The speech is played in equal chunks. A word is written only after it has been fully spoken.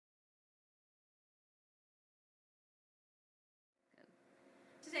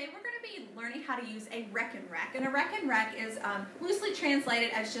be learning how to use a Rekenrek, and a Rekenrek is loosely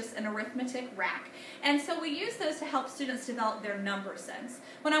translated as just an arithmetic rack, and so we use those to help students develop their number sense.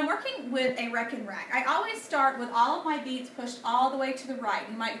 When I'm working with a Rekenrek, I always start with all of my beads pushed all the way to the right.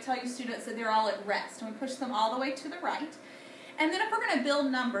 You might tell your students that they're all at rest, and we push them all the way to the right. And then if we're going to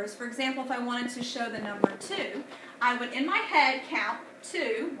build numbers, for example, if I wanted to show the number 2, I would in my head count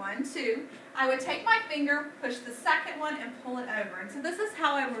 2, 1, 2. I would take my finger, push the second one, and pull it over. And so this is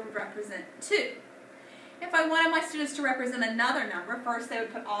how I would represent 2. If I wanted my students to represent another number, first they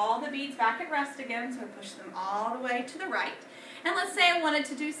would put all the beads back at rest again, so I push them all the way to the right. And let's say I wanted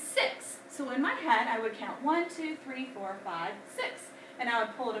to do 6. So in my head, I would count 1, 2, 3, 4, 5, 6, and I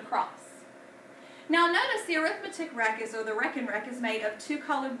would pull it across. Now notice the arithmetic rack or the Rekenrek is made of 2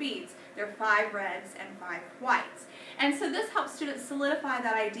 colored beads. There are 5 reds and 5 whites. And so this helps students solidify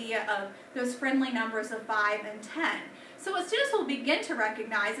that idea of those friendly numbers of 5 and 10. So what students will begin to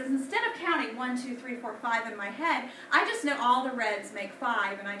recognize is instead of counting 1, 2, 3, 4, 5 in my head, I just know all the reds make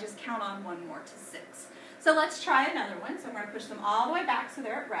 5 and I just count on one more to 6. So let's try another one. So I'm going to push them all the way back so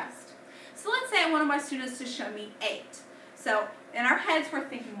they're at rest. So let's say I wanted my students to show me 8. So in our heads we're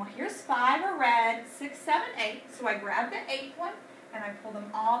thinking, well, here's 5 are red, 6, 7, 8. So I grab the 8th one and I pull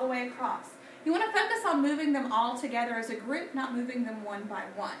them all the way across. You want to focus on moving them all together as a group, not moving them one by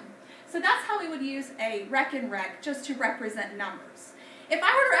one. So that's how we would use a Rekenrek just to represent numbers. If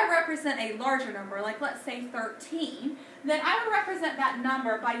I were to represent a larger number, like let's say 13, then I would represent that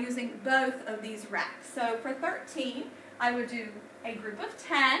number by using both of these racks. So for 13, I would do a group of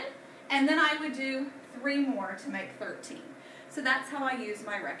 10, and then I would do 3 more to make 13. So that's how I use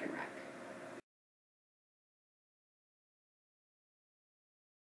my Rekenrek.